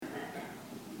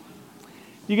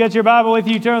You got your Bible with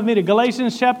you, turn with me to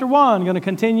Galatians chapter 1. I'm going to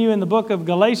continue in the book of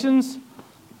Galatians.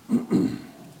 We're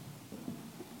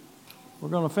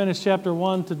going to finish chapter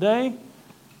 1 today.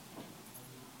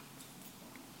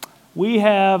 We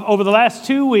have, over the last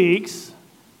 2 weeks,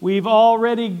 we've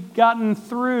already gotten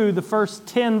through the first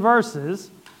 10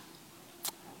 verses.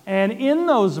 And in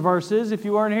those verses, if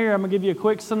you weren't here, I'm going to give you a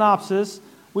quick synopsis.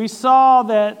 We saw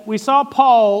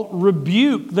Paul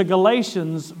rebuke the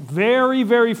Galatians very,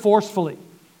 very forcefully.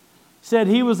 He said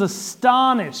he was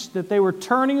astonished that they were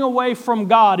turning away from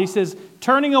God. He says,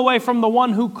 turning away from the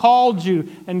one who called you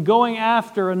and going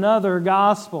after another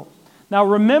gospel. Now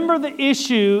remember the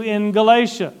issue in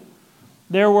Galatia.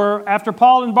 After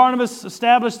Paul and Barnabas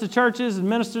established the churches and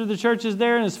ministered to the churches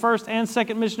there in his first and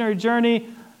second missionary journey,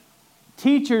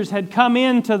 teachers had come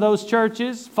into those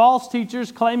churches, false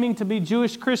teachers claiming to be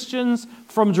Jewish Christians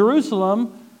from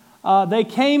Jerusalem. They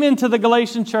came into the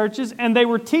Galatian churches and they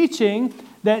were teaching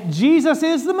that Jesus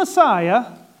is the Messiah.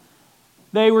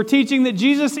 They were teaching that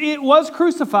Jesus was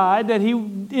crucified, that He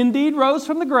indeed rose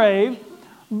from the grave.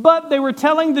 But they were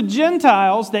telling the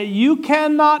Gentiles that you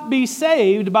cannot be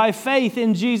saved by faith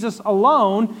in Jesus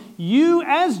alone. You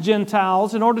as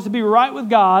Gentiles, in order to be right with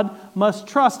God, must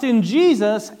trust in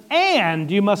Jesus,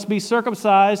 and you must be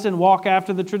circumcised and walk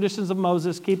after the traditions of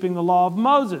Moses, keeping the law of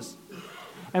Moses.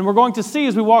 And we're going to see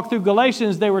as we walk through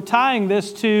Galatians, they were tying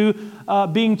this to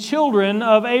being children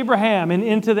of Abraham and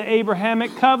into the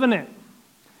Abrahamic covenant.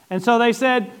 And so they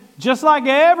said, just like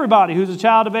everybody who's a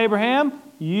child of Abraham,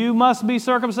 you must be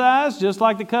circumcised, just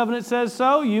like the covenant says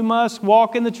so. You must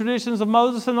walk in the traditions of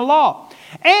Moses and the law.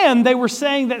 And they were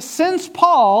saying that since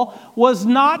Paul was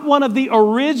not one of the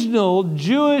original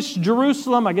Jewish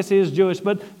Jerusalem, I guess he is Jewish,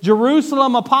 but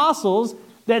Jerusalem apostles,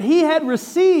 that he had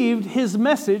received his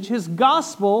message, his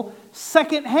gospel,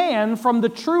 secondhand from the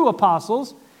true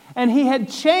apostles, and he had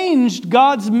changed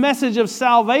God's message of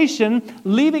salvation,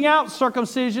 leaving out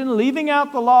circumcision, leaving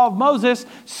out the law of Moses,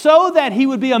 so that he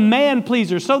would be a man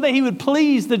pleaser, so that he would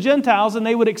please the Gentiles and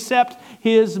they would accept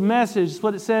his message. That's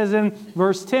what it says in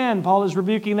verse 10. Paul is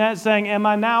rebuking that, saying, am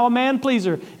I now a man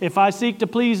pleaser? If I seek to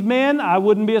please men, I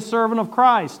wouldn't be a servant of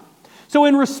Christ. So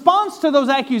in response to those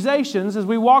accusations, as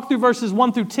we walk through verses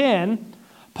 1 through 10,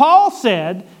 Paul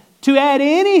said to add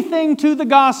anything to the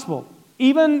gospel,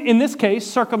 even in this case,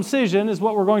 circumcision is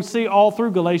what we're going to see all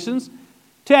through Galatians,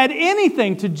 to add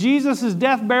anything to Jesus'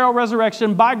 death, burial,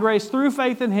 resurrection by grace through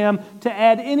faith in Him, to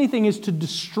add anything is to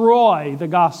destroy the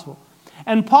gospel.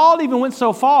 And Paul even went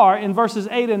so far in verses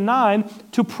 8 and 9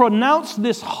 to pronounce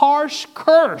this harsh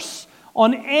curse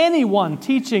on anyone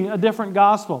teaching a different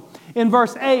gospel. In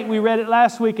verse 8, we read it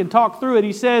last week and talked through it.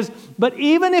 He says, but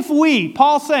even if we,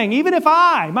 Paul's saying, even if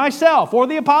I, myself, or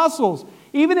the apostles,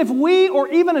 even if we or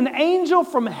even an angel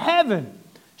from heaven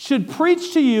should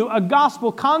preach to you a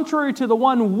gospel contrary to the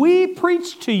one we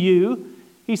preach to you,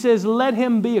 he says, let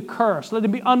him be accursed. Let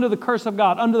him be under the curse of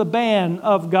God, under the ban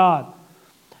of God.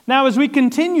 Now, as we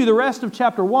continue the rest of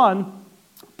chapter 1,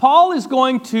 Paul is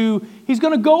going to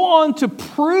go on to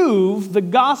prove the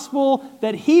gospel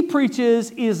that he preaches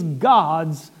is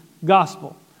God's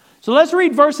gospel. So let's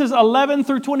read verses 11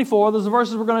 through 24. Those are the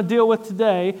verses we're going to deal with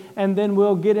today, and then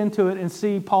we'll get into it and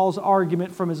see Paul's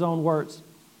argument from his own words.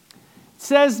 It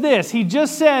says this, he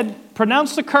just said,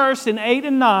 pronounce the curse in 8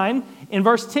 and 9. In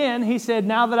verse 10, he said,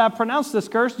 now that I've pronounced this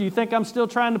curse, do you think I'm still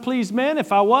trying to please men?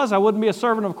 If I was, I wouldn't be a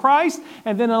servant of Christ.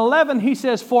 And then in 11, he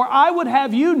says, for I would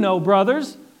have you know,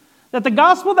 brothers, that the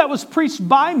gospel that was preached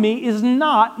by me is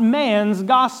not man's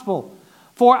gospel.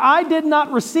 For I did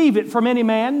not receive it from any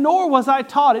man, nor was I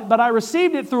taught it, but I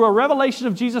received it through a revelation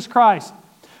of Jesus Christ.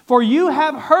 For you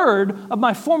have heard of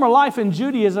my former life in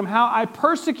Judaism, how I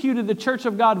persecuted the church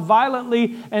of God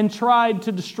violently and tried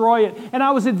to destroy it. And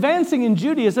I was advancing in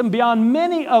Judaism beyond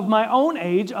many of my own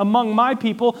age among my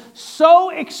people. So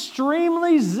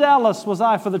extremely zealous was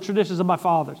I for the traditions of my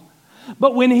fathers.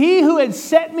 But when He who had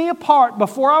set me apart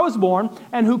before I was born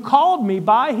and who called me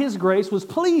by His grace was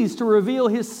pleased to reveal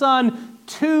His Son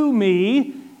to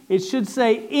me, it should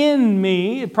say in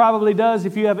me. It probably does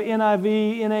if you have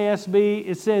NIV, NASB.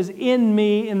 It says in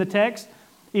me in the text.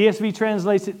 ESV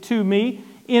translates it to me.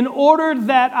 In order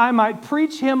that I might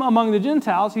preach Him among the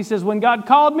Gentiles. He says, when God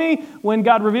called me, when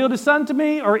God revealed His Son to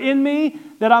me or in me,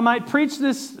 that I might preach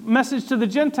this message to the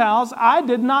Gentiles, I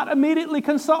did not immediately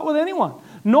consult with anyone.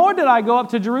 Nor did I go up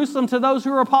to Jerusalem to those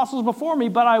who were apostles before me,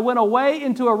 but I went away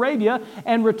into Arabia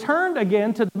and returned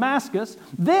again to Damascus.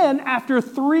 Then, after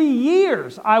 3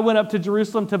 years, I went up to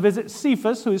Jerusalem to visit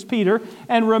Cephas, who is Peter,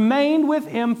 and remained with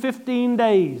him 15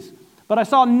 days. But I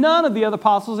saw none of the other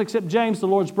apostles except James, the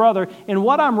Lord's brother. In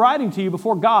what I'm writing to you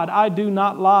before God, I do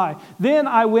not lie. Then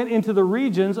I went into the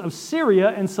regions of Syria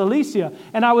and Cilicia,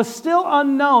 and I was still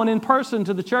unknown in person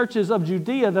to the churches of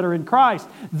Judea that are in Christ.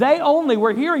 They only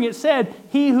were hearing it said,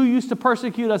 he who used to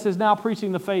persecute us is now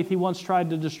preaching the faith he once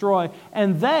tried to destroy.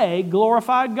 And they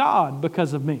glorified God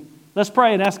because of me. Let's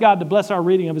pray and ask God to bless our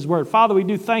reading of His Word. Father, we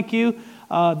do thank you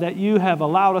that you have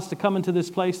allowed us to come into this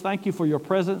place. Thank you for your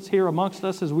presence here amongst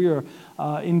us as we are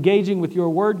engaging with your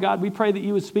Word. God, we pray that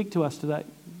you would speak to us today.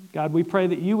 God, we pray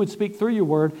that you would speak through your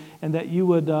Word and that you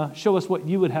would show us what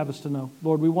you would have us to know.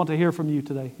 Lord, we want to hear from you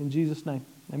today. In Jesus' name,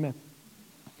 amen.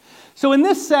 So in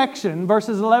this section,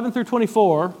 verses 11 through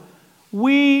 24,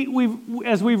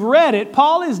 as we've read it,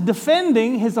 Paul is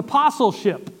defending his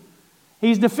apostleship.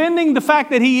 He's defending the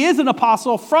fact that he is an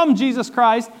apostle from Jesus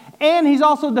Christ, and he's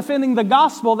also defending the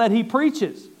gospel that he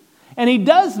preaches. And he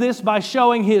does this by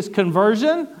showing his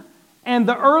conversion and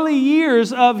the early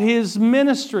years of his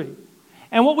ministry.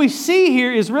 And what we see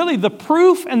here is really the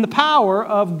proof and the power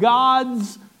of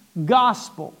God's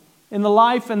gospel in the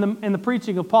life and the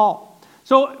preaching of Paul.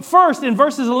 So first, in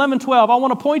verses 11 and 12, I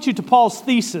want to point you to Paul's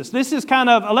thesis. This is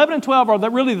kind of, 11 and 12 are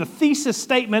really the thesis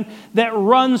statement that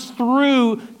runs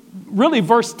through really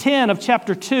verse 10 of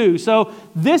chapter 2. So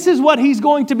this is what he's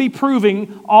going to be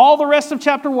proving all the rest of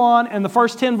chapter 1 and the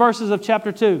first 10 verses of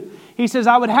chapter 2. He says,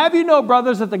 I would have you know,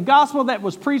 brothers, that the gospel that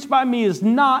was preached by me is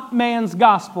not man's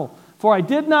gospel. For I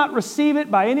did not receive it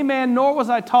by any man, nor was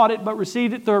I taught it, but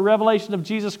received it through a revelation of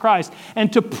Jesus Christ.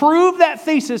 And to prove that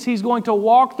thesis, he's going to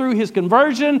walk through his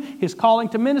conversion, his calling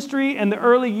to ministry, and the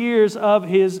early years of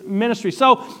his ministry.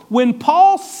 So when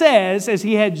Paul says, as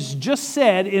he had just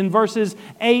said in verses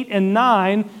 8 and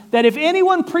 9, that if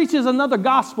anyone preaches another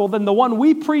gospel than the one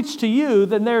we preach to you,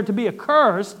 then they're to be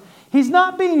accursed, he's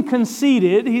not being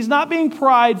conceited, he's not being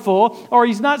prideful, or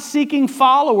he's not seeking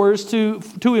followers to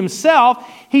himself.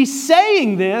 He's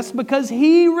saying this because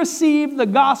he received the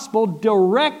gospel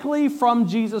directly from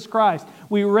Jesus Christ.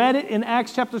 We read it in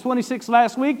Acts chapter 26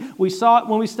 last week. We saw it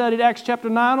when we studied Acts chapter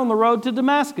 9 on the road to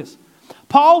Damascus.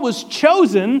 Paul was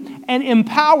chosen and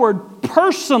empowered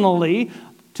personally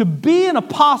to be an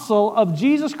apostle of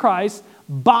Jesus Christ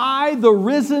by the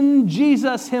risen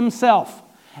Jesus himself.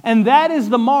 And that is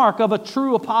the mark of a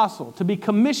true apostle, to be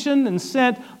commissioned and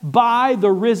sent by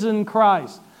the risen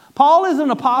Christ. Paul is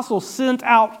an apostle sent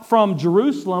out from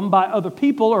Jerusalem by other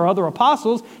people or other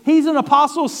apostles. He's an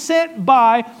apostle sent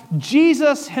by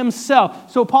Jesus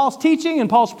himself. So Paul's teaching and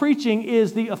Paul's preaching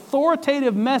is the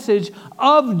authoritative message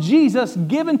of Jesus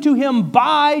given to him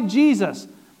by Jesus,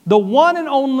 the one and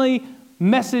only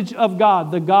message of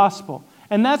God, the gospel.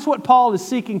 And that's what Paul is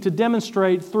seeking to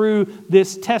demonstrate through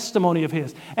this testimony of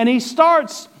his. And he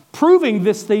starts proving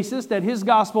this thesis that his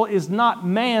gospel is not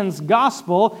man's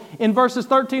gospel in verses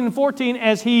 13 and 14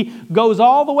 as he goes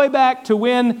all the way back to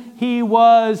when he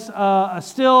was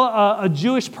still a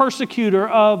Jewish persecutor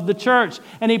of the church.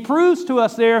 And he proves to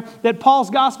us there that Paul's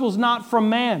gospel is not from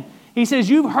man. He says,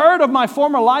 you've heard of my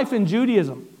former life in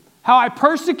Judaism, how I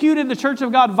persecuted the church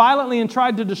of God violently and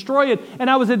tried to destroy it.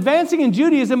 And I was advancing in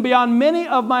Judaism beyond many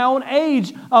of my own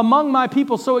age among my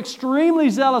people. So extremely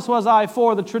zealous was I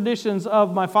for the traditions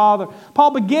of my father.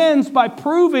 Paul begins by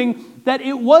proving that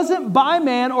it wasn't by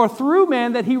man or through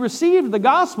man that he received the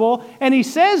gospel. And he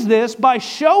says this by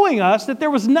showing us that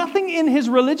there was nothing in his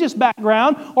religious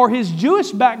background or his Jewish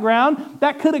background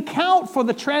that could account for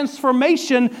the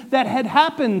transformation that had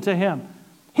happened to him.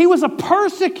 He was a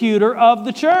persecutor of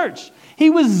the church. He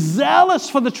was zealous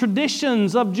for the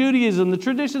traditions of Judaism, the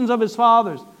traditions of his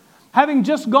fathers. Having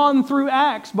just gone through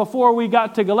Acts before we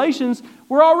got to Galatians,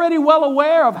 we're already well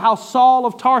aware of how Saul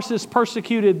of Tarsus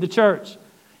persecuted the church.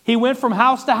 He went from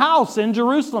house to house in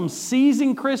Jerusalem,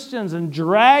 seizing Christians and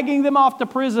dragging them off to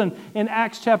prison in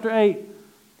Acts chapter 8.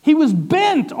 He was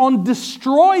bent on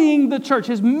destroying the church.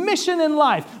 His mission in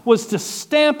life was to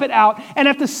stamp it out. And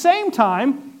at the same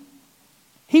time,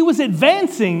 he was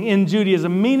advancing in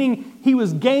Judaism, meaning he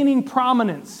was gaining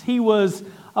prominence. He was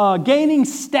gaining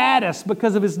status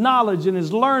because of his knowledge and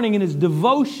his learning and his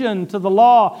devotion to the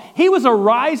law. He was a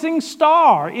rising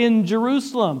star in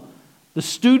Jerusalem, the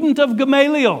student of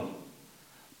Gamaliel.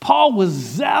 Paul was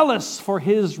zealous for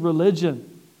his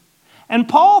religion. And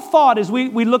Paul thought, as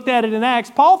we looked at it in Acts,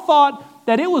 Paul thought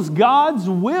that it was God's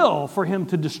will for him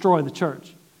to destroy the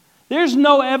church. There's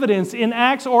no evidence in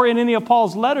Acts or in any of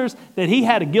Paul's letters that he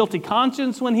had a guilty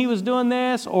conscience when he was doing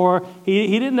this, or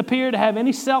he didn't appear to have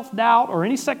any self-doubt or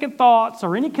any second thoughts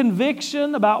or any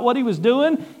conviction about what he was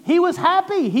doing. He was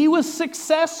happy. He was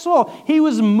successful. He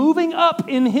was moving up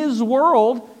in his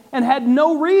world and had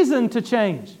no reason to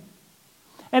change.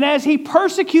 And as he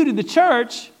persecuted the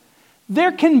church,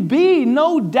 there can be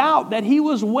no doubt that he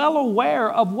was well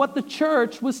aware of what the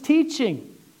church was teaching.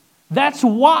 That's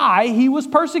why he was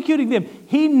persecuting them.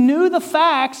 He knew the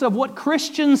facts of what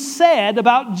Christians said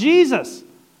about Jesus.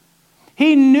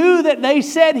 He knew that they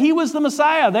said he was the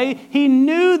Messiah. He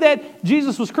knew that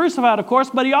Jesus was crucified, of course,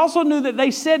 but he also knew that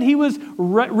they said he was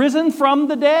risen from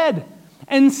the dead.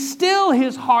 And still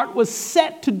his heart was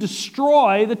set to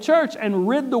destroy the church and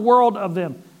rid the world of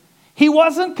them. He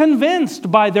wasn't convinced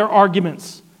by their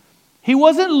arguments. He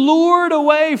wasn't lured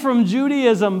away from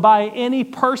Judaism by any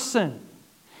person.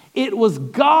 It was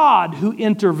God who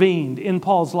intervened in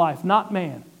Paul's life, not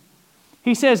man.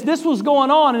 He says this was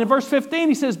going on, and in verse 15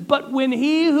 he says, "But when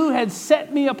he who had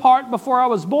set me apart before I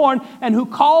was born and who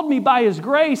called me by his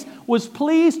grace was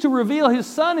pleased to reveal his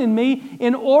Son in me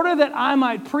in order that I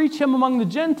might preach him among the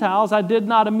Gentiles, I did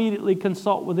not immediately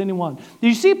consult with anyone." Do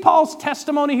you see Paul's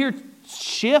testimony here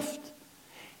shift?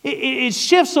 It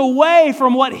shifts away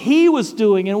from what he was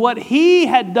doing and what he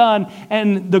had done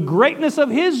and the greatness of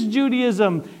his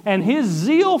Judaism and his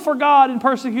zeal for God in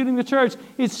persecuting the church.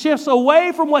 It shifts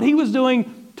away from what he was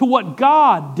doing to what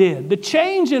God did. The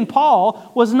change in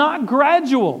Paul was not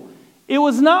gradual. It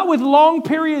was not with long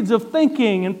periods of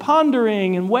thinking and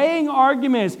pondering and weighing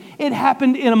arguments. It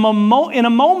happened in a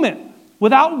moment,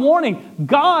 without warning.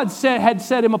 God had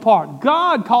set him apart.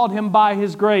 God called him by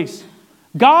his grace.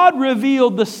 God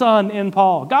revealed the Son in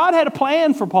Paul. God had a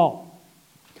plan for Paul.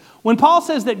 When Paul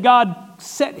says that God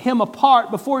set him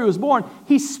apart before he was born,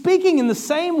 he's speaking in the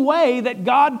same way that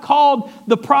God called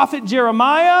the prophet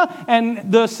Jeremiah and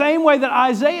the same way that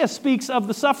Isaiah speaks of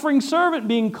the suffering servant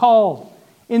being called.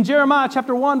 In Jeremiah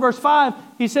chapter 1, verse 5,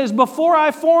 he says, "Before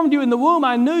I formed you in the womb,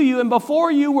 I knew you, and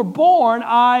before you were born,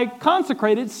 I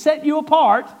consecrated, set you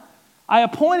apart. I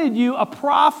appointed you a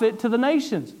prophet to the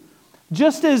nations."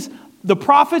 Just as the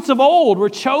prophets of old were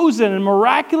chosen and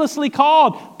miraculously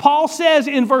called, Paul says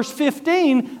in verse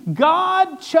 15,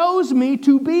 God chose me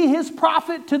to be his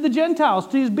prophet to the Gentiles,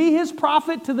 to be his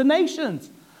prophet to the nations.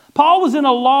 Paul was in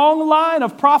a long line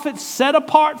of prophets set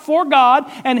apart for God,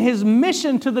 and his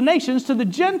mission to the nations, to the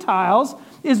Gentiles,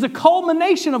 is the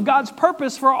culmination of God's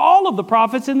purpose for all of the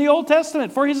prophets in the Old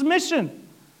Testament, for his mission.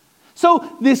 So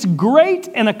this great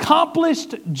and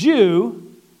accomplished Jew,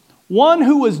 one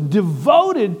who was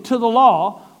devoted to the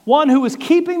law, one who was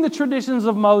keeping the traditions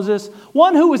of Moses,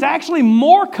 one who was actually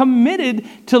more committed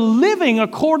to living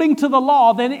according to the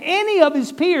law than any of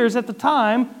his peers at the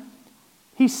time,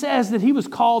 he says that he was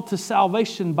called to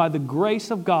salvation by the grace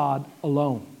of God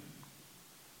alone.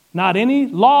 Not any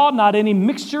law, not any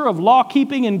mixture of law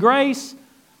keeping and grace.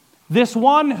 This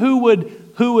one who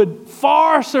would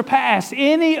far surpass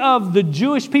any of the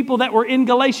Jewish people that were in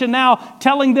Galatia now,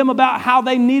 telling them about how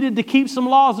they needed to keep some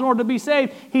laws in order to be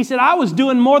saved. He said, I was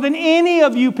doing more than any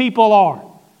of you people are.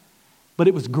 But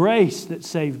it was grace that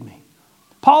saved me.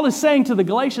 Paul is saying to the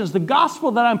Galatians, the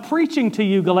gospel that I'm preaching to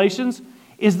you, Galatians,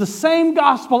 is the same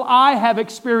gospel I have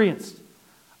experienced.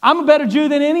 I'm a better Jew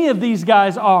than any of these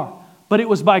guys are. But it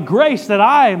was by grace that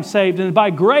I am saved, and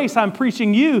by grace I'm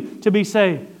preaching you to be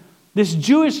saved. This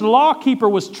Jewish lawkeeper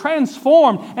was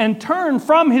transformed and turned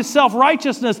from his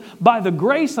self-righteousness by the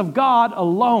grace of God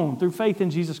alone through faith in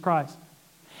Jesus Christ.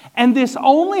 And this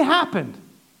only happened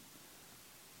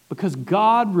because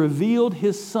God revealed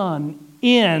his Son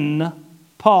in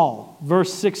Paul.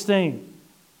 Verse 16.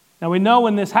 Now we know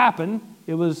when this happened,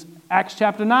 it was Acts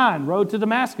chapter 9, road to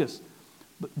Damascus.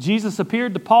 Jesus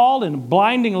appeared to Paul in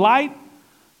blinding light.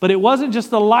 But it wasn't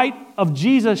just the light of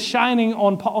Jesus shining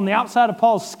on the outside of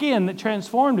Paul's skin that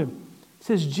transformed him. It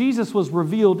says Jesus was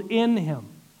revealed in him.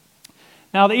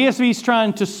 Now the ESV is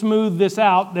trying to smooth this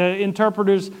out. The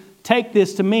interpreters take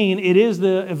this to mean it is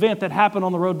the event that happened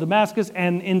on the road to Damascus,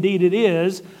 and indeed it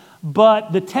is.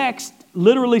 But the text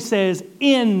literally says,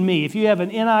 in me. If you have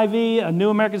an NIV, a New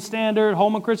American Standard,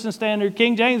 Holman Christian Standard,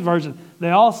 King James Version,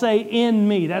 they all say in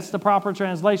me. That's the proper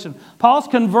translation. Paul's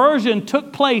conversion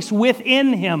took place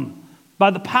within him by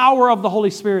the power of the Holy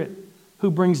Spirit who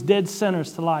brings dead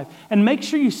sinners to life. And make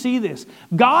sure you see this.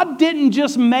 God didn't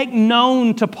just make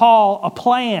known to Paul a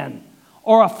plan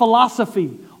or a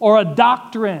philosophy or a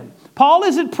doctrine. Paul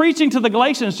isn't preaching to the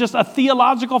Galatians just a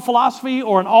theological philosophy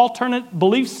or an alternate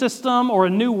belief system or a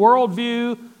new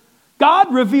worldview.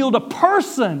 God revealed a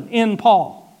person in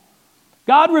Paul.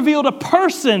 God revealed a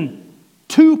person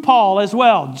to Paul as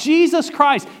well. Jesus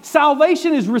Christ.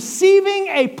 Salvation is receiving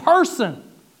a person.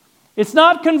 It's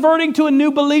not converting to a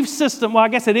new belief system. Well, I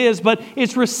guess it is, but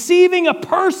it's receiving a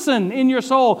person in your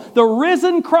soul. The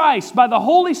risen Christ by the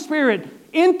Holy Spirit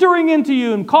entering into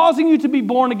you and causing you to be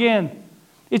born again.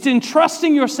 It's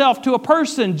entrusting yourself to a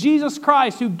person, Jesus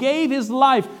Christ, who gave his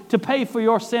life to pay for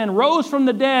your sin, rose from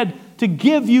the dead to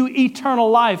give you eternal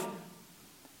life.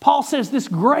 Paul says this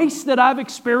grace that I've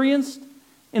experienced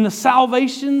in the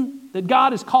salvation that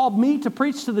God has called me to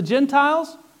preach to the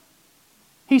Gentiles,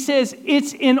 he says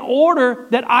it's in order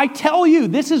that I tell you.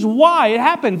 This is why it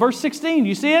happened. Verse 16,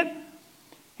 you see it?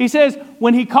 He says,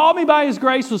 when he called me by his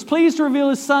grace, was pleased to reveal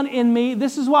his Son in me.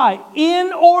 This is why.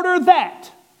 In order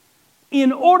that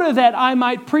I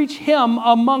might preach him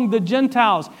among the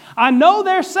Gentiles. I know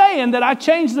they're saying that I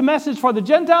changed the message for the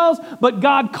Gentiles, but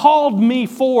God called me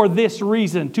for this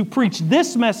reason, to preach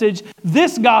this message,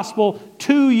 this gospel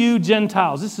to you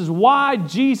Gentiles. This is why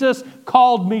Jesus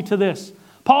called me to this.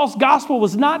 Paul's gospel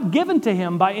was not given to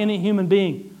him by any human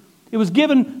being. It was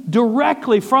given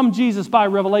directly from Jesus by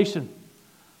revelation.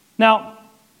 Now,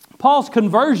 Paul's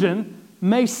conversion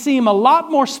may seem a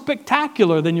lot more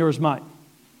spectacular than yours might.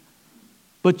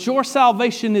 But your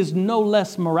salvation is no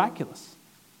less miraculous.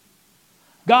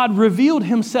 God revealed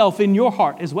himself in your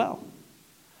heart as well.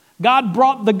 God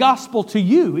brought the gospel to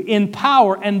you in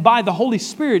power and by the Holy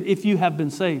Spirit if you have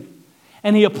been saved.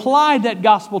 And he applied that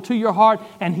gospel to your heart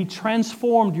and he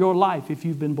transformed your life if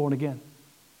you've been born again.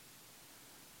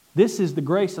 This is the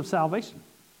grace of salvation.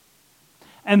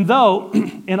 And though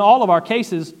in all of our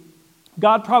cases,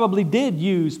 God probably did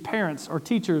use parents or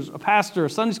teachers, a pastor, a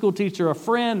Sunday school teacher, a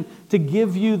friend to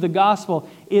give you the gospel,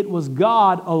 it was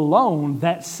God alone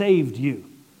that saved you.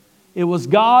 It was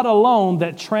God alone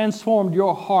that transformed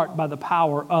your heart by the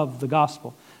power of the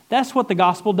gospel. That's what the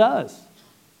gospel does.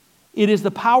 It is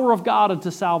the power of God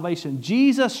unto salvation.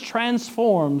 Jesus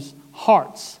transforms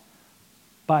hearts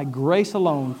by grace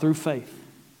alone through faith.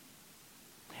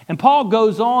 And Paul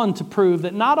goes on to prove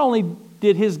that not only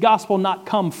did his gospel not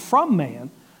come from man,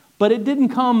 but it didn't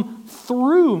come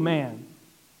through man.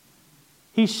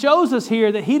 He shows us here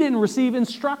that he didn't receive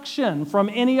instruction from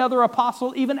any other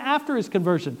apostle even after his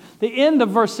conversion. The end of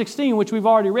verse 16, which we've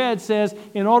already read, says,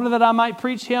 in order that I might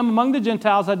preach him among the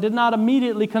Gentiles, I did not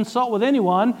immediately consult with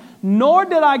anyone, nor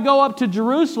did I go up to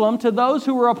Jerusalem to those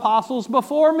who were apostles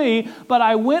before me, but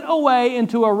I went away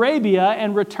into Arabia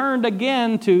and returned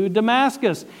again to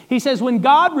Damascus. He says, when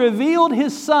God revealed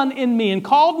his Son in me and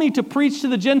called me to preach to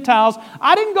the Gentiles,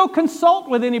 I didn't go consult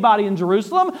with anybody in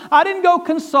Jerusalem. I didn't go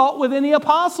consult with any apostles.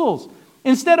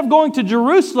 Instead of going to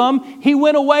Jerusalem, he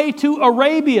went away to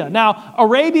Arabia. Now,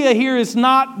 Arabia here is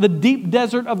not the deep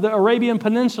desert of the Arabian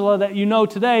Peninsula that you know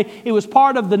today. It was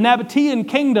part of the Nabatean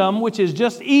kingdom, which is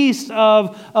just east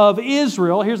of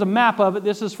Israel. Here's a map of it.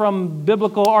 This is from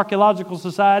Biblical Archaeological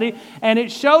Society. And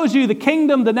it shows you the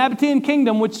kingdom, the Nabatean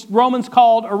kingdom, which Romans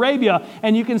called Arabia.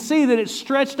 And you can see that it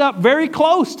stretched up very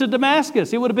close to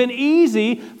Damascus. It would have been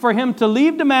easy for him to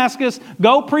leave Damascus,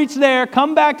 go preach there,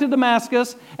 come back to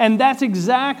Damascus, and that's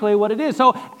exactly what it is.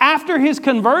 So after his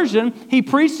conversion, he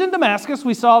preached in Damascus.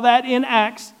 We saw that in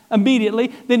Acts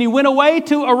immediately. Then he went away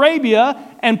to Arabia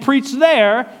and preached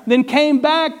there, then came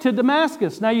back to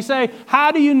Damascus. Now you say,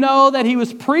 how do you know that he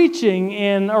was preaching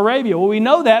in Arabia? Well, we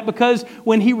know that because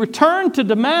when he returned to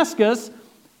Damascus,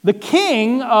 the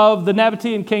king of the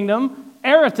Nabatean kingdom,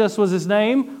 Aretas was his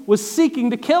name, was seeking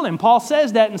to kill him. Paul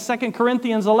says that in 2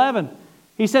 Corinthians 11.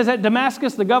 He says at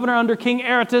Damascus, the governor under King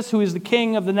Aretas, who is the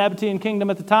king of the Nabatean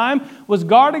kingdom at the time, was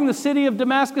guarding the city of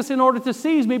Damascus in order to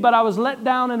seize me, but I was let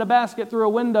down in a basket through a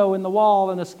window in the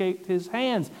wall and escaped his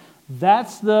hands.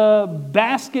 That's the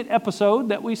basket episode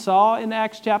that we saw in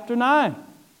Acts chapter 9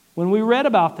 when we read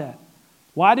about that.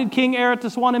 Why did King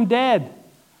Aretas want him dead?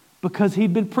 Because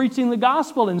he'd been preaching the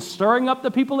gospel and stirring up the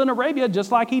people in Arabia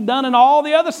just like he'd done in all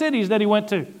the other cities that he went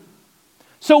to.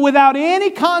 So without any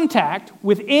contact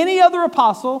with any other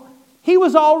apostle, he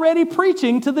was already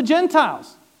preaching to the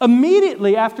Gentiles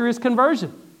immediately after his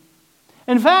conversion.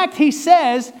 In fact, he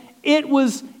says it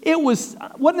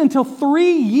wasn't until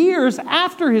 3 years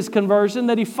after his conversion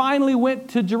that he finally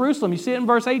went to Jerusalem. You see it in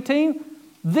verse 18?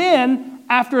 Then,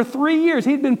 after 3 years,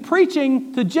 he'd been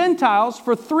preaching to Gentiles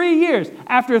for 3 years.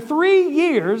 After 3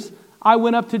 years, I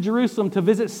went up to Jerusalem to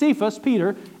visit Cephas,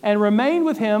 Peter, and remained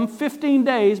with him 15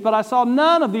 days, but I saw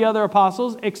none of the other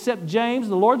apostles except James,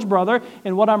 the Lord's brother.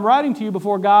 And what I'm writing to you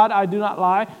before God, I do not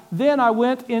lie. Then I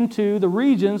went into the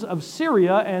regions of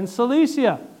Syria and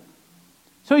Cilicia.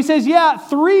 So he says,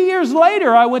 3 years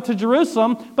later I went to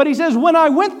Jerusalem, but he says, when I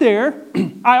went there,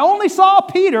 I only saw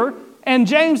Peter and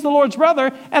James, the Lord's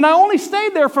brother, and I only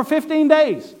stayed there for 15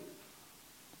 days.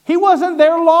 He wasn't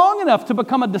there long enough to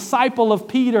become a disciple of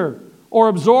Peter or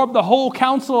absorb the whole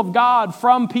counsel of God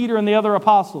from Peter and the other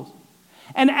apostles.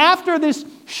 And after this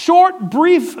short,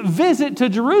 brief visit to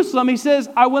Jerusalem, he says,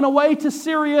 I went away to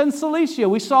Syria and Cilicia.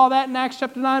 We saw that in Acts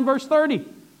chapter 9, verse 30.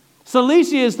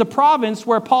 Cilicia is the province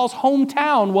where Paul's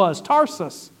hometown was,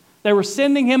 Tarsus. They were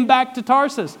sending him back to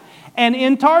Tarsus. And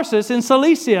in Tarsus, in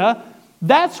Cilicia,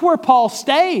 that's where Paul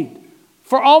stayed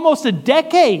for almost a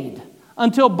decade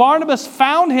until Barnabas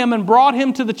found him and brought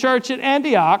him to the church at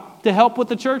Antioch to help with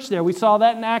the church there. We saw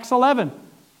that in Acts 11.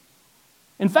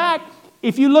 In fact,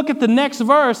 if you look at the next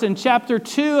verse in chapter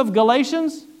 2 of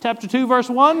Galatians, chapter 2, verse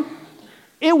 1,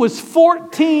 it was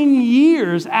 14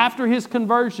 years after his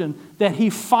conversion that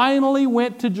he finally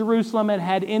went to Jerusalem and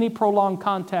had any prolonged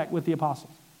contact with the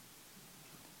apostles.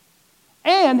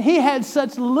 And he had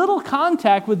such little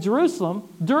contact with Jerusalem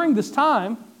during this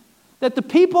time that the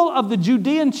people of the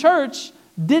Judean church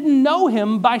didn't know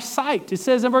him by sight. It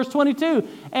says in verse 22,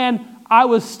 and I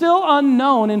was still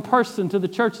unknown in person to the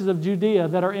churches of Judea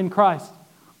that are in Christ.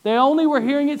 They only were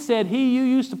hearing it said, he you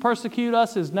used to persecute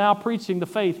us is now preaching the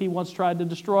faith he once tried to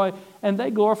destroy, and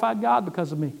they glorified God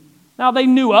because of me. Now they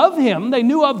knew of him. They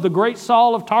knew of the great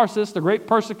Saul of Tarsus, the great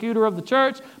persecutor of the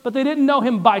church, but they didn't know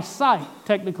him by sight,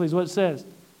 technically is what it says.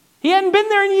 He hadn't been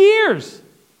there in years.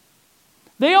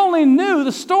 They only knew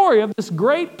the story of this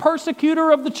great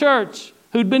persecutor of the church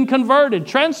who'd been converted,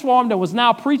 transformed, and was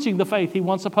now preaching the faith he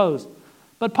once opposed.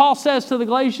 But Paul says to the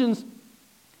Galatians,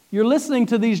 you're listening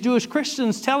to these Jewish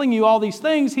Christians telling you all these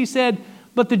things. He said,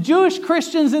 but the Jewish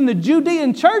Christians in the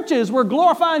Judean churches were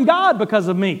glorifying God because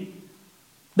of me.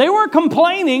 They weren't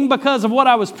complaining because of what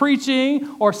I was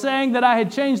preaching or saying that I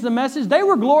had changed the message. They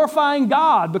were glorifying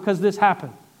God because this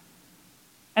happened.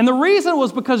 And the reason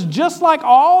was because just like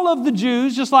all of the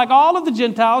Jews, just like all of the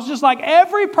Gentiles, just like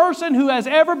every person who has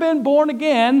ever been born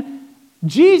again,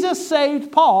 Jesus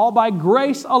saved Paul by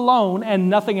grace alone and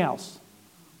nothing else.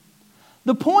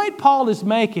 The point Paul is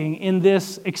making in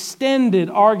this extended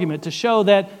argument to show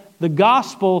that the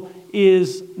gospel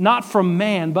is not from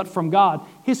man but from God,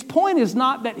 his point is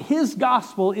not that his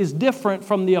gospel is different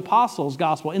from the apostles'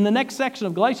 gospel. In the next section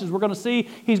of Galatians, we're going to see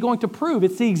he's going to prove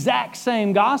it's the exact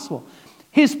same gospel.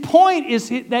 His point is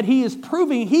that he is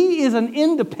proving he is an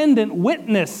independent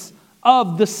witness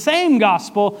of the same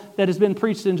gospel that has been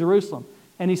preached in Jerusalem.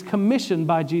 And he's commissioned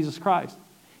by Jesus Christ.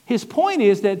 His point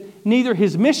is that neither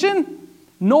his mission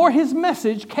nor his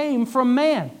message came from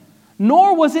man,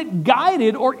 nor was it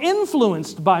guided or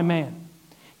influenced by man.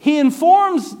 He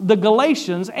informs the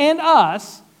Galatians and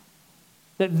us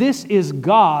that this is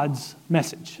God's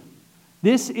message.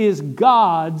 This is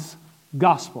God's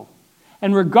gospel.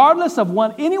 And regardless of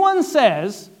what anyone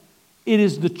says, it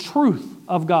is the truth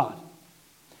of God.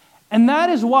 And that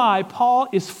is why Paul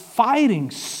is fighting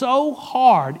so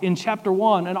hard in chapter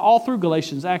 1 and all through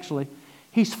Galatians actually.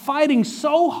 He's fighting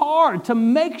so hard to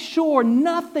make sure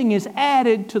nothing is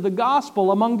added to the gospel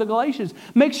among the Galatians.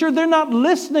 Make sure they're not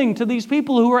listening to these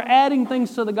people who are adding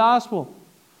things to the gospel.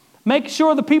 Make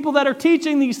sure the people that are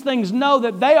teaching these things know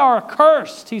that they are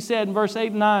accursed, he said in verse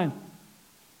 8 and 9.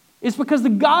 It's because the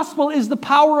gospel is the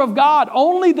power of God.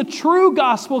 Only the true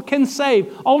gospel can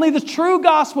save. Only the true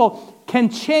gospel can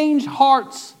change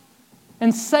hearts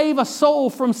and save a soul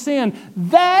from sin.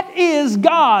 That is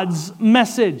God's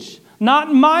message.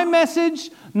 Not my message,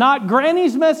 not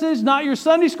Granny's message, not your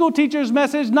Sunday school teacher's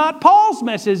message, not Paul's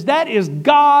message. That is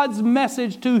God's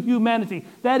message to humanity.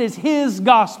 That is His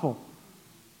gospel.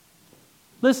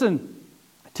 Listen,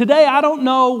 today I don't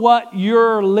know what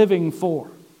you're living for.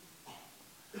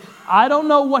 I don't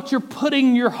know what you're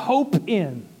putting your hope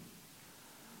in.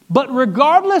 But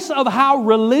regardless of how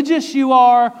religious you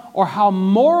are or how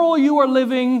moral you are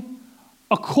living,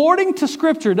 according to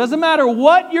Scripture, doesn't matter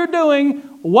what you're doing,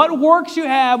 what works you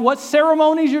have, what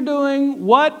ceremonies you're doing,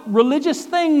 what religious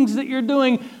things that you're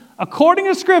doing, according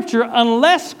to Scripture,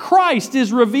 unless Christ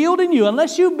is revealed in you,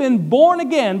 unless you've been born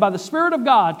again by the Spirit of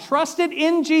God, trusted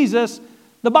in Jesus,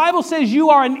 the Bible says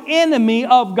you are an enemy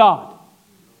of God,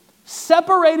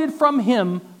 separated from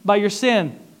Him by your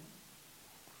sin.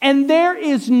 And there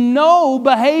is no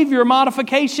behavior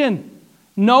modification,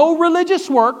 no religious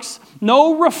works,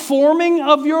 no reforming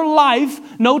of your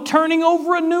life, no turning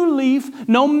over a new leaf,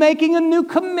 no making a new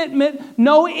commitment,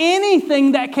 no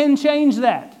anything that can change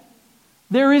that.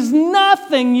 There is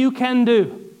nothing you can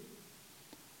do.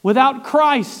 Without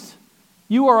Christ,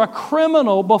 you are a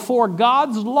criminal before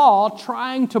God's law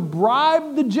trying to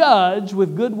bribe the judge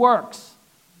with good works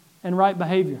and right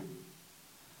behavior.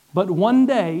 But one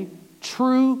day,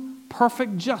 true,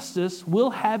 perfect justice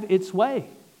will have its way.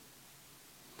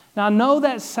 Now, I know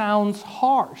that sounds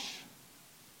harsh,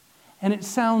 and it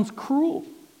sounds cruel.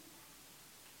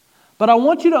 But I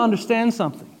want you to understand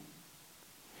something.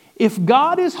 If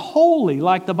God is holy,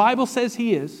 like the Bible says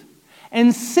He is,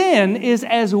 and sin is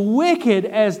as wicked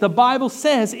as the Bible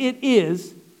says it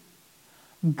is,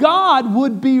 God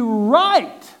would be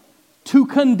right to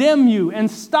condemn you and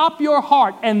stop your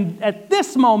heart and at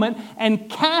this moment and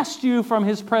cast you from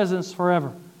His presence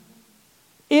forever.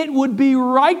 It would be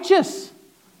righteous.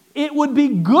 It would be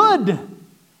good.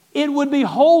 It would be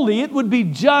holy. It would be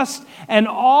just. And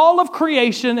all of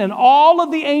creation and all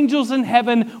of the angels in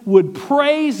heaven would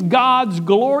praise God's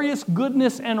glorious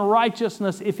goodness and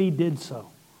righteousness if He did so.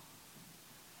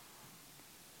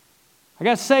 I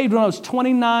got saved when I was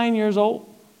 29 years old.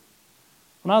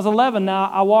 When I was 11 now,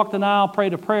 I walked an aisle,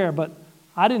 prayed a prayer, but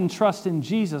I didn't trust in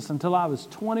Jesus until I was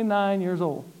 29 years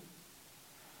old.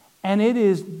 And it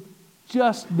is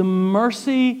just the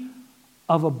mercy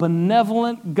of a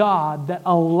benevolent God that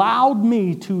allowed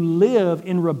me to live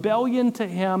in rebellion to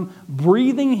Him,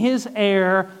 breathing His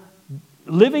air,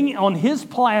 living on His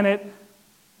planet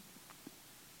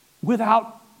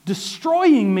without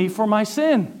destroying me for my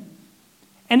sin.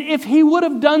 And if He would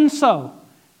have done so,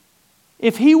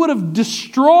 if He would have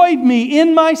destroyed me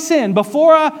in my sin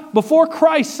before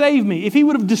Christ saved me, if He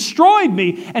would have destroyed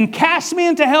me and cast me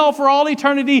into hell for all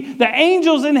eternity, the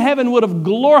angels in heaven would have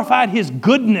glorified His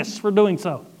goodness for doing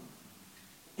so.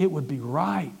 It would be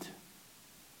right.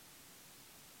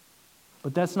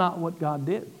 But that's not what God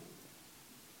did.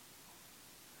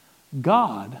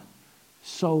 God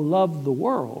so loved the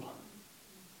world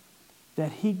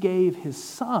that He gave His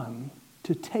Son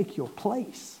to take your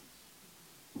place.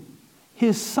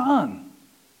 His Son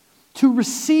to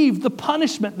receive the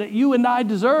punishment that you and I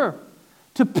deserve,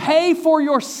 to pay for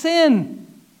your sin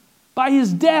by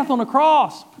His death on a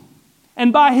cross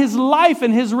and by His life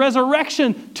and His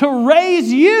resurrection to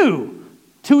raise you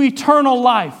to eternal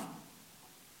life.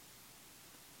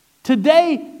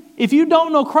 Today, if you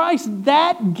don't know Christ,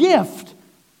 that gift,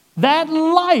 that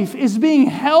life is being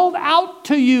held out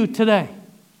to you today.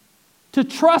 To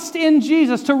trust in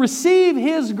Jesus, to receive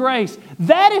His grace.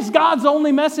 That is God's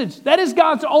only message. That is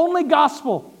God's only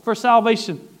gospel for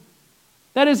salvation.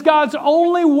 That is God's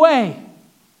only way.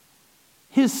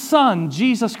 His Son,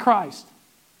 Jesus Christ.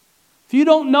 If you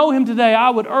don't know Him today, I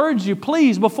would urge you,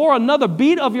 please, before another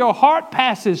beat of your heart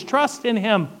passes, trust in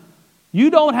Him. You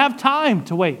don't have time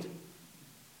to wait.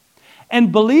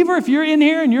 And believer, if you're in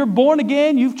here and you're born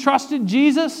again, you've trusted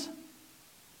Jesus,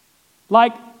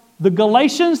 like the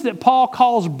Galatians that Paul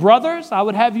calls brothers, I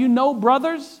would have you know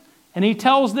brothers, and he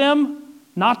tells them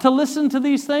not to listen to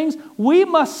these things. We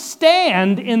must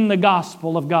stand in the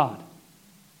gospel of God.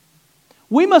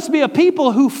 We must be a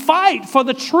people who fight for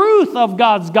the truth of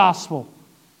God's gospel.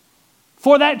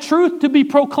 For that truth to be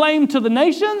proclaimed to the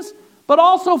nations, but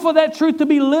also for that truth to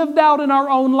be lived out in our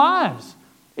own lives.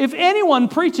 If anyone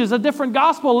preaches a different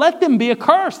gospel, let them be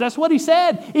accursed. That's what he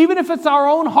said, even if it's our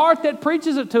own heart that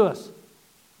preaches it to us.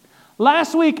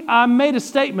 Last week, I made a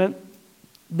statement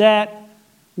that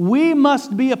we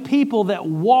must be a people that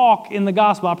walk in the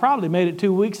gospel. I probably made it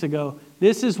 2 weeks ago.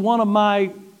 This is one of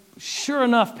my, sure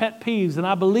enough, pet peeves, and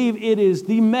I believe it is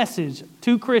the message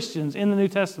to Christians in the New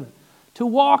Testament, to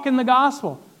walk in the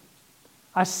gospel.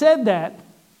 I said that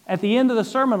at the end of the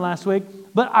sermon last week,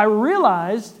 but I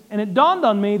realized, and it dawned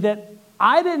on me, that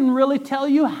I didn't really tell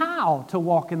you how to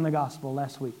walk in the gospel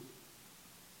last week.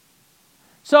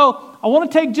 So I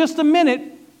want to take just a minute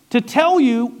to tell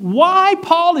you why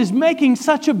Paul is making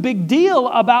such a big deal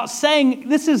about saying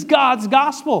this is God's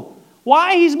gospel.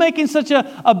 Why he's making such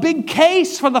a big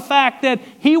case for the fact that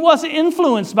he wasn't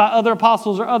influenced by other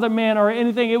apostles or other men or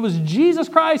anything. It was Jesus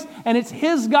Christ and it's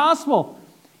His gospel.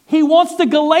 He wants the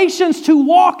Galatians to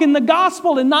walk in the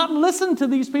gospel and not listen to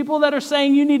these people that are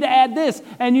saying you need to add this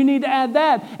and you need to add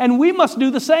that. And we must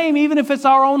do the same, even if it's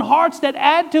our own hearts that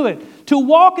add to it. To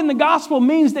walk in the gospel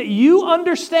means that you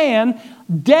understand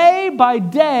day by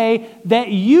day that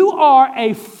you are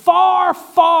a far,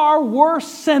 far worse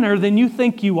sinner than you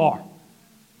think you are.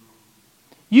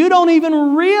 You don't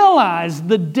even realize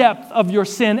the depth of your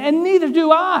sin, and neither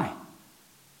do I.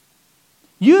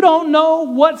 You don't know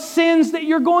what sins that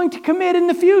you're going to commit in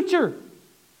the future.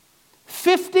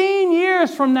 15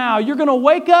 years from now, you're going to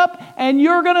wake up and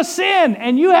you're going to sin,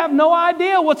 and you have no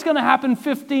idea what's going to happen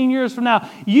 15 years from now.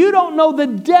 You don't know the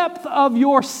depth of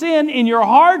your sin in your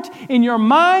heart, in your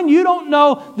mind. You don't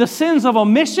know the sins of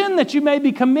omission that you may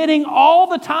be committing all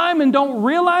the time and don't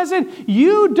realize it.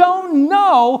 You don't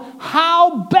know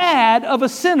how bad of a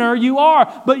sinner you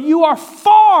are, but you are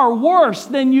far worse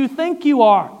than you think you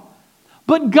are.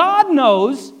 But God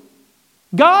knows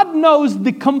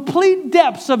the complete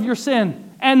depths of your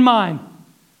sin and mine.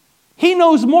 He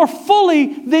knows more fully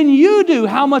than you do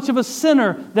how much of a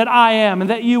sinner that I am and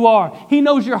that you are. He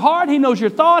knows your heart. He knows your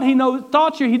thought. He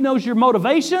knows your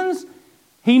motivations.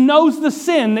 He knows the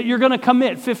sin that you're going to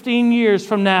commit 15 years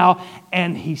from now.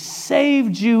 And He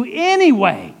saved you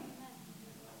anyway.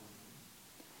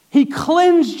 He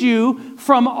cleansed you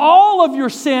from all of your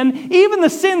sin, even the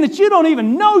sin that you don't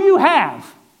even know you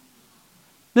have.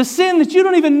 The sin that you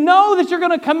don't even know that you're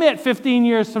going to commit 15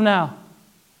 years from now.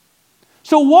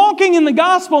 So walking in the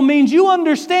gospel means you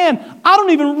understand, I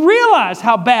don't even realize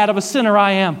how bad of a sinner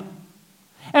I am.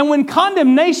 And when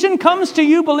condemnation comes to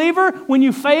you, believer, when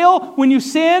you fail, when you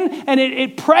sin, and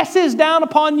it presses down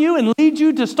upon you and leads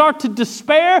you to start to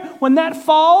despair, when that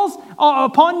falls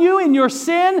upon you in your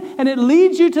sin and it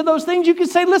leads you to those things, you can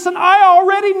say, listen, I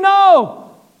already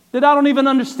know that I don't even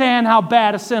understand how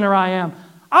bad a sinner I am.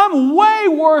 I'm way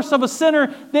worse of a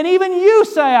sinner than even you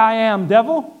say I am,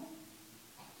 devil.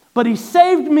 But He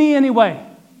saved me anyway.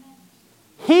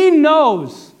 He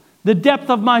knows the depth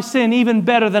of my sin even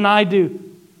better than I do.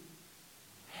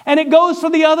 And it goes for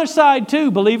the other side too,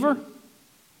 believer.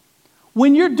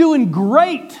 When you're doing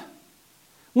great,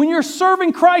 when you're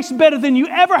serving Christ better than you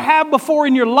ever have before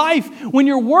in your life, when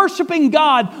you're worshiping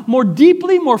God more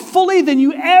deeply, more fully than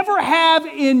you ever have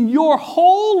in your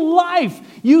whole life,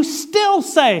 you still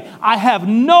say, I have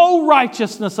no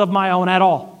righteousness of my own at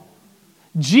all.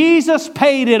 Jesus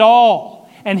paid it all,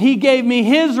 and He gave me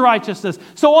His righteousness.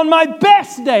 So on my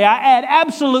best day, I add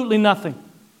absolutely nothing.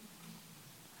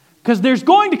 Because there's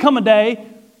going to come a day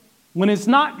when it's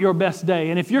not your best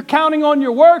day. And if you're counting on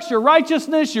your works, your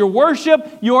righteousness, your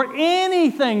worship, your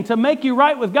anything to make you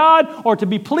right with God or to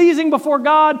be pleasing before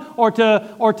God or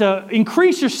to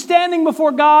increase your standing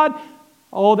before God,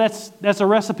 oh, that's a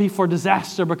recipe for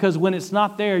disaster, because when it's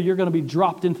not there, you're going to be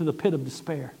dropped into the pit of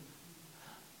despair.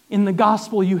 In the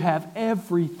gospel, you have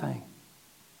everything.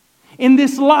 In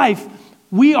this life,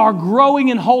 we are growing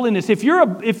in holiness. If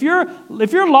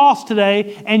you're lost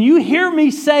today and you hear me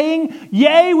saying,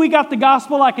 yay, we got the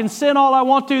gospel, I can sin all I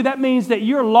want to, that means that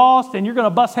you're lost and you're going to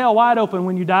bust hell wide open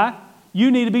when you die.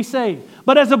 You need to be saved.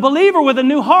 But as a believer with a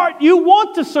new heart, you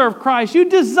want to serve Christ. You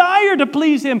desire to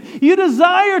please Him. You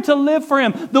desire to live for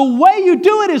Him. The way you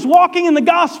do it is walking in the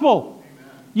gospel.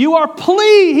 You are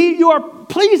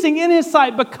pleasing in His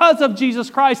sight because of Jesus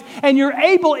Christ, and you're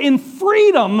able in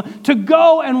freedom to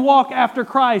go and walk after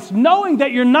Christ, knowing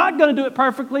that you're not going to do it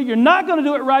perfectly, you're not going to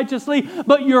do it righteously,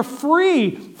 but you're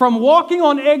free from walking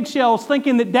on eggshells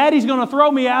thinking that Daddy's going to throw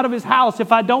me out of His house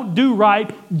if I don't do right.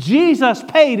 Jesus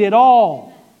paid it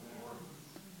all.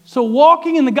 So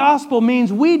walking in the gospel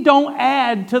means we don't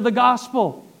add to the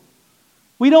gospel.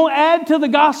 We don't add to the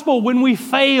gospel when we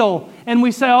fail and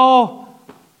we say, oh,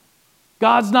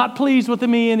 God's not pleased with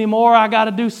me anymore. I got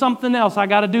to do something else. I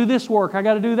got to do this work. I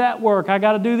got to do that work. I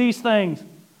got to do these things.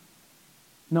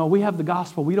 No, we have the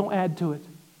gospel. We don't add to it.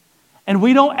 And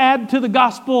we don't add to the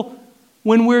gospel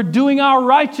when we're doing our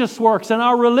righteous works and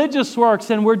our religious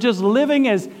works and we're just living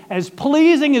as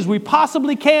pleasing as we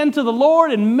possibly can to the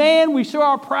Lord. And man, we sure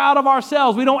are proud of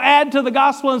ourselves. We don't add to the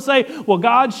gospel and say, well,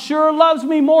 God sure loves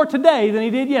me more today than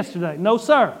He did yesterday. No,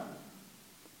 sir.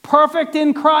 Perfect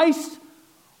in Christ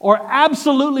or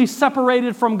absolutely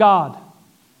separated from God.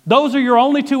 Those are your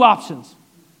only two options.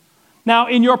 Now,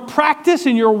 in your practice,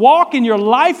 in your walk, in your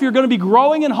life, you're going to be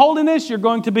growing in holiness. You're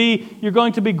going to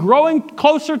be growing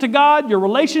closer to God. Your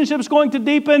relationship is going to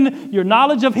deepen. Your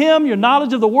knowledge of Him, your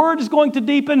knowledge of the Word is going to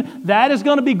deepen. That is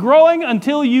going to be growing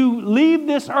until you leave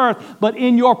this earth. But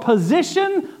in your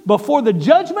position before the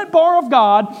judgment bar of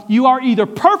God, you are either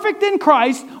perfect in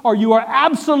Christ or you are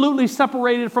absolutely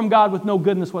separated from God with no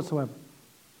goodness whatsoever.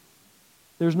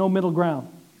 There's no middle ground.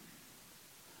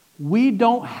 We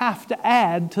don't have to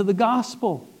add to the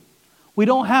gospel. We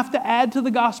don't have to add to the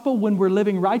gospel when we're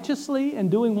living righteously and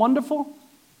doing wonderful.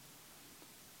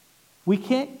 We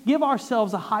can't give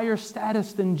ourselves a higher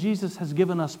status than Jesus has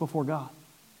given us before God.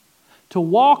 To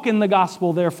walk in the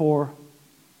gospel, therefore,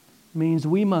 means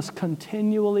we must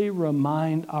continually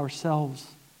remind ourselves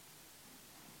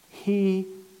He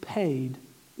paid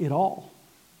it all.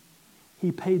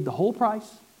 He paid the whole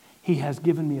price. He has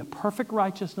given me a perfect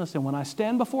righteousness, and when I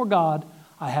stand before God,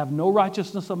 I have no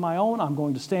righteousness of my own. I'm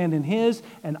going to stand in His,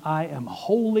 and I am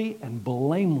holy and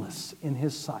blameless in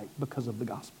His sight because of the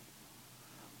gospel.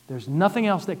 There's nothing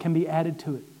else that can be added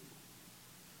to it.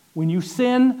 When you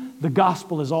sin, the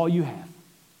gospel is all you have.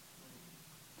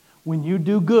 When you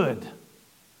do good,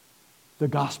 the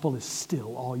gospel is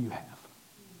still all you have.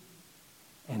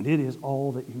 And it is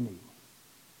all that you need.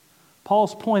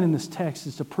 Paul's point in this text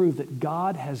is to prove that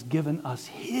God has given us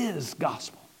His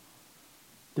gospel.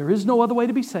 There is no other way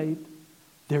to be saved.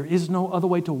 There is no other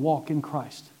way to walk in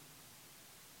Christ.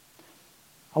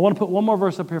 I want to put one more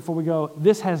verse up here before we go.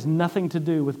 This has nothing to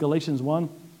do with Galatians 1,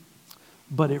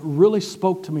 but it really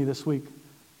spoke to me this week.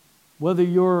 Whether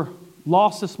you're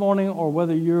lost this morning or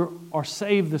whether you are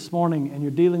saved this morning and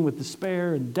you're dealing with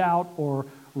despair and doubt or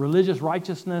religious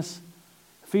righteousness.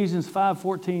 Ephesians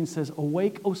 5:14 says,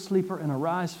 "Awake, O sleeper, and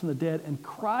arise from the dead, and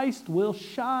Christ will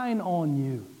shine on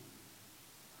you."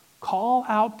 Call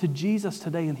out to Jesus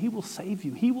today, and He will save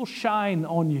you. He will shine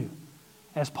on you.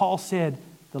 As Paul said,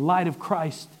 the light of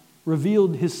Christ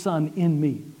revealed His Son in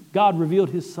me. God revealed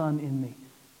His Son in me.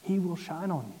 He will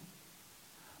shine on you.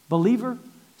 Believer,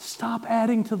 stop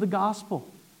adding to the gospel.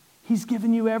 He's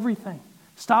given you everything.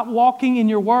 Stop walking in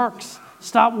your works.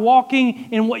 Stop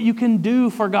walking in what you can do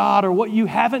for God or what you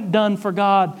haven't done for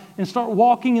God, and start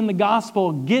walking in the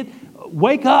gospel.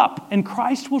 Wake up, and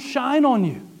Christ will shine on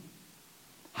you.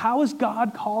 How is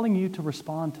God calling you to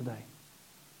respond today?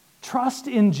 Trust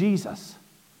in Jesus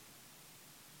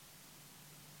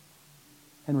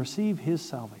and receive His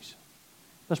salvation.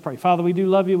 Let's pray. Father, we do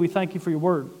love You. We thank You for Your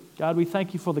word. God, we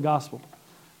thank You for the gospel.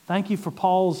 Thank You for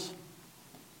Paul's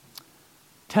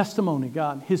testimony,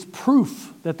 God, his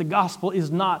proof that the gospel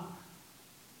is not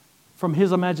from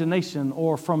his imagination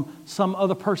or from some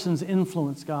other person's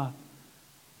influence, God.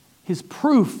 His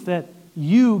proof that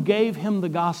You gave him the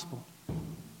gospel,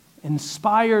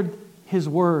 inspired his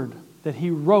word that he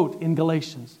wrote in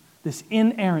Galatians, this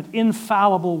inerrant,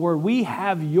 infallible word. We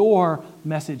have Your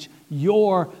message,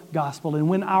 Your gospel. And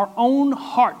when our own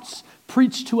hearts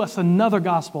preach to us another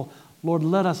gospel, Lord,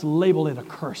 let us label it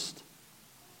accursed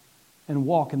and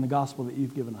walk in the gospel that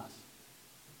You've given us.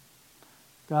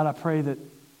 God, I pray that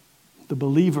the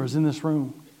believers in this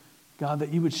room, God, that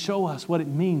You would show us what it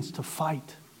means to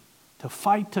fight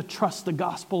to trust the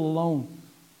gospel alone,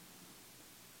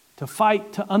 to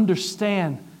fight to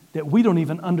understand that we don't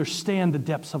even understand the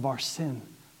depths of our sin,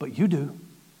 but You do.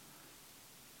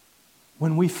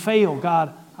 When we fail,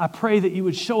 God, I pray that You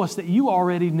would show us that You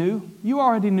already knew. You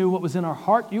already knew what was in our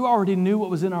heart. You already knew what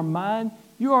was in our mind.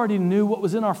 You already knew what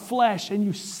was in our flesh, and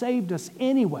You saved us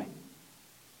anyway.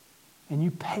 And You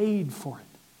paid for it.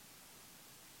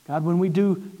 God, when we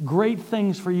do great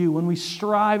things for You, when we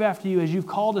strive after You as You've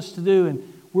called us to do,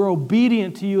 and we're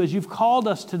obedient to You as You've called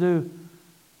us to do,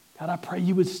 God, I pray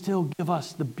You would still give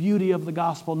us the beauty of the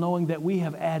gospel, knowing that we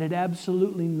have added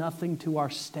absolutely nothing to our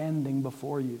standing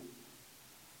before You,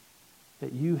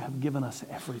 that You have given us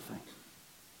everything.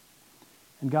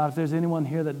 And God, if there's anyone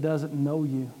here that doesn't know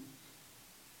You,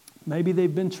 maybe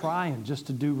they've been trying just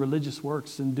to do religious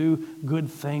works and do good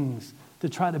things, to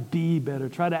try to be better,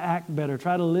 try to act better,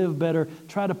 try to live better,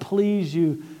 try to please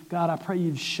You. God, I pray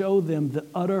You'd show them the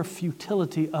utter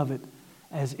futility of it,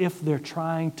 as if they're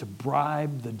trying to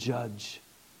bribe the judge.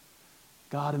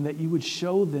 God, and that You would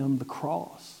show them the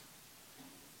cross.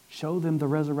 Show them the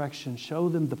resurrection. Show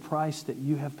them the price that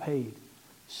You have paid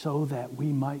so that we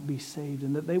might be saved,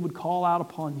 and that they would call out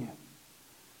upon You,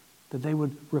 that they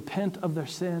would repent of their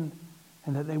sin,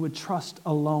 and that they would trust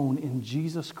alone in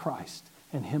Jesus Christ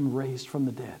and Him raised from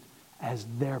the dead as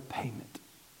their payment.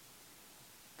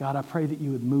 God, I pray that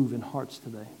You would move in hearts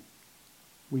today.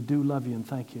 We do love You and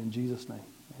thank You in Jesus' name.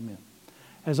 Amen.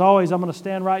 As always, I'm going to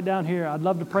stand right down here. I'd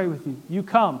love to pray with you. You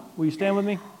come. Will you stand with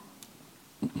me?